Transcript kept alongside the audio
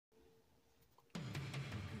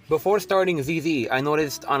Before starting ZZ, I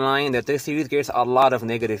noticed online that this series gets a lot of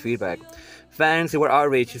negative feedback. Fans who were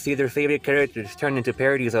outraged to see their favorite characters turn into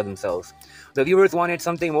parodies of themselves. The viewers wanted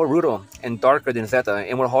something more brutal and darker than Zeta,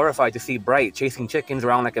 and were horrified to see Bright chasing chickens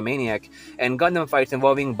around like a maniac, and Gundam fights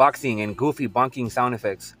involving boxing and goofy bonking sound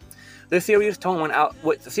effects. The serious tone went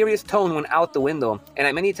out the window, and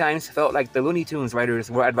at many times felt like the Looney Tunes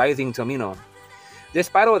writers were advising Tomino.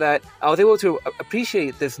 Despite all that, I was able to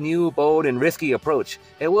appreciate this new, bold, and risky approach.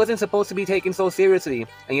 It wasn't supposed to be taken so seriously,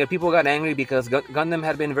 and yet people got angry because Gundam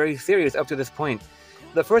had been very serious up to this point.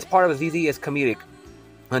 The first part of ZZ is comedic,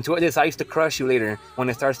 until it decides to crush you later when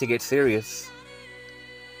it starts to get serious.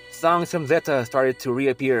 Songs from Zeta started to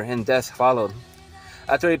reappear, and deaths followed.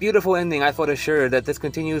 After a beautiful ending, I felt assured that this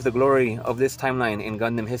continues the glory of this timeline in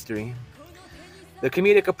Gundam history. The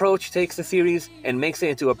comedic approach takes the series and makes it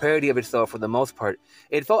into a parody of itself for the most part.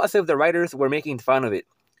 It felt as if the writers were making fun of it,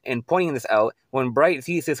 and pointing this out when Bright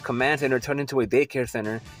sees his command center turn into a daycare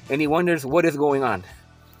center, and he wonders what is going on,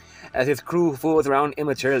 as his crew fools around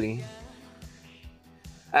immaturely.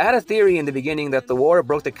 I had a theory in the beginning that the war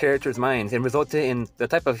broke the characters' minds and resulted in the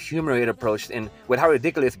type of humor it approached and with how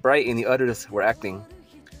ridiculous Bright and the others were acting.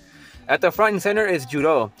 At the front and center is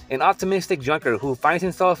Judo, an optimistic junker who finds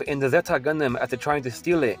himself in the Zeta Gundam after trying to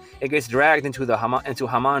steal it and gets dragged into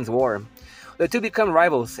Haman's war. The two become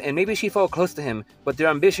rivals, and maybe she felt close to him, but their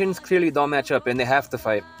ambitions clearly don't match up and they have to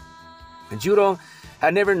fight. Judo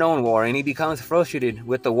had never known war, and he becomes frustrated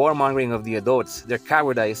with the warmongering of the adults, their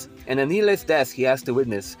cowardice, and the needless deaths he has to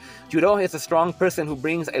witness. Judo is a strong person who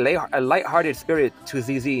brings a light-hearted spirit to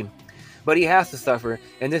ZZ, but he has to suffer,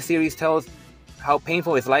 and this series tells how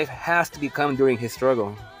painful his life has to become during his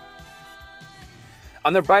struggle.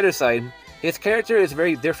 On the brighter side, his character is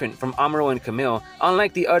very different from Amuro and Camille.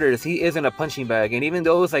 Unlike the others, he isn't a punching bag, and even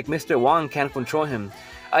those like Mr. Wong can't control him.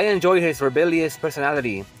 I enjoy his rebellious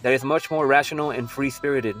personality that is much more rational and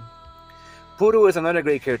free-spirited. Puru is another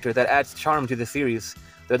great character that adds charm to the series.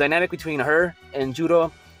 The dynamic between her and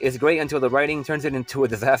Judo is great until the writing turns it into a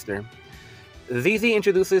disaster. ZZ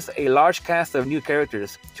introduces a large cast of new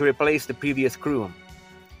characters to replace the previous crew.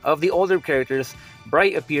 Of the older characters,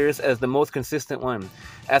 Bright appears as the most consistent one.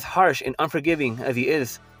 As harsh and unforgiving as he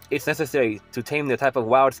is, it's necessary to tame the type of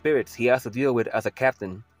wild spirits he has to deal with as a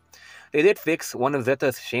captain. They did fix one of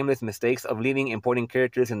Zeta's shameless mistakes of leaving important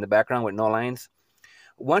characters in the background with no lines.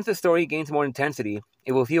 Once the story gains more intensity,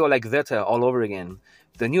 it will feel like Zeta all over again.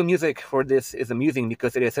 The new music for this is amusing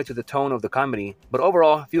because it is set to the tone of the comedy, but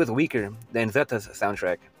overall feels weaker than Zeta's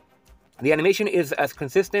soundtrack. The animation is as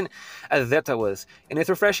consistent as Zeta was, and it's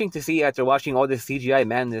refreshing to see after watching all this CGI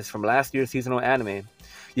madness from last year's seasonal anime.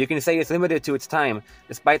 You can say it's limited to its time.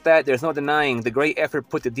 Despite that, there's no denying the great effort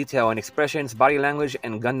put to detail in expressions, body language,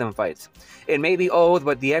 and Gundam fights. It may be old,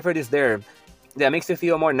 but the effort is there. That makes it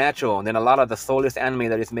feel more natural than a lot of the soulless anime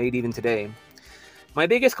that is made even today. My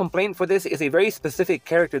biggest complaint for this is a very specific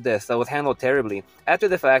character death that was handled terribly. After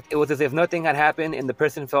the fact, it was as if nothing had happened and the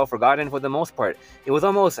person felt forgotten for the most part. It was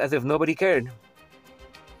almost as if nobody cared.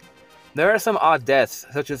 There are some odd deaths,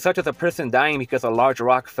 such as a person dying because a large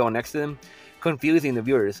rock fell next to them, confusing the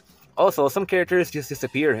viewers. Also, some characters just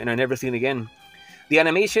disappear and are never seen again. The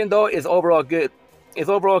animation, though, is overall good,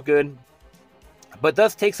 but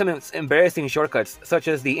does take some embarrassing shortcuts, such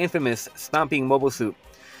as the infamous stomping mobile suit.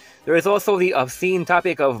 There is also the obscene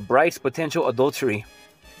topic of Bright's potential adultery.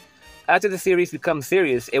 After the series becomes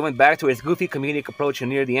serious, it went back to its goofy comedic approach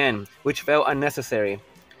near the end, which felt unnecessary.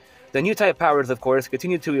 The new type powers, of course,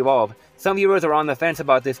 continue to evolve. Some viewers are on the fence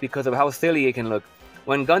about this because of how silly it can look.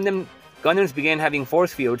 When Gundams begin having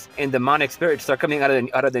force fields and demonic spirits start coming out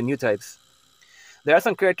of the new types. There are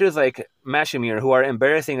some characters like Mashimir who are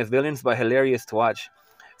embarrassing as villains but hilarious to watch.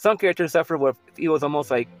 Some characters suffer what feels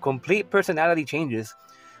almost like complete personality changes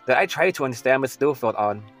that I tried to understand but still felt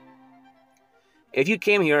odd. If you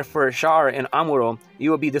came here for Char and Amuro, you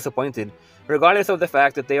will be disappointed, regardless of the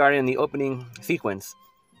fact that they are in the opening sequence.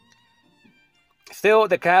 Still,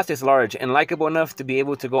 the cast is large and likable enough to be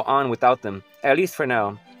able to go on without them, at least for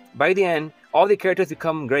now. By the end, all the characters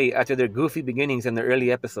become great after their goofy beginnings in the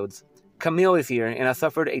early episodes. Camille is here and has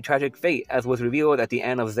suffered a tragic fate as was revealed at the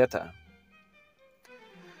end of Zeta.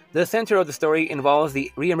 The center of the story involves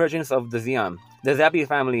the re-emergence of the Zeon. The Zappi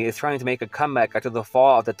family is trying to make a comeback after the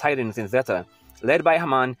fall of the Titans in Zeta. Led by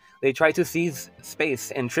Haman, they try to seize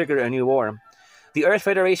space and trigger a new war. The Earth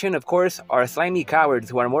Federation, of course, are slimy cowards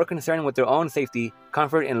who are more concerned with their own safety,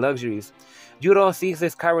 comfort, and luxuries. Judo sees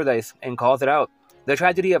this cowardice and calls it out. The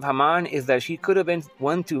tragedy of Haman is that she could have been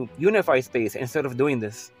one to unify space instead of doing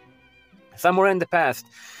this. Somewhere in the past,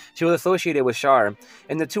 She was associated with Char,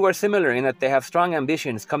 and the two are similar in that they have strong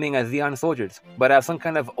ambitions coming as Zeon soldiers, but have some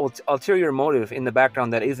kind of ulterior motive in the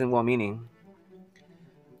background that isn't well-meaning.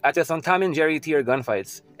 After some Tom and Jerry tier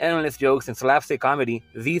gunfights, endless jokes, and slapstick comedy,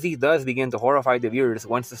 ZZ does begin to horrify the viewers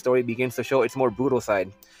once the story begins to show its more brutal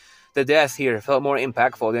side. The deaths here felt more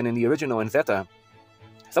impactful than in the original in Zeta.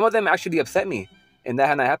 Some of them actually upset me, and that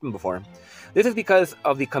had not happened before. This is because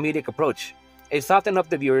of the comedic approach. It softened up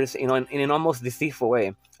the viewers in an almost deceitful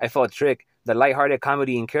way. I felt tricked. The lighthearted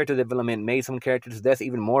comedy and character development made some characters' deaths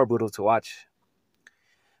even more brutal to watch.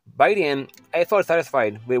 By the end, I felt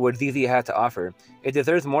satisfied with what ZZ had to offer. It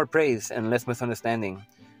deserves more praise and less misunderstanding.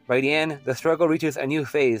 By the end, the struggle reaches a new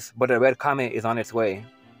phase, but a red comet is on its way.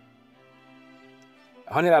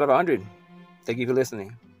 100 out of 100. Thank you for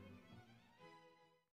listening.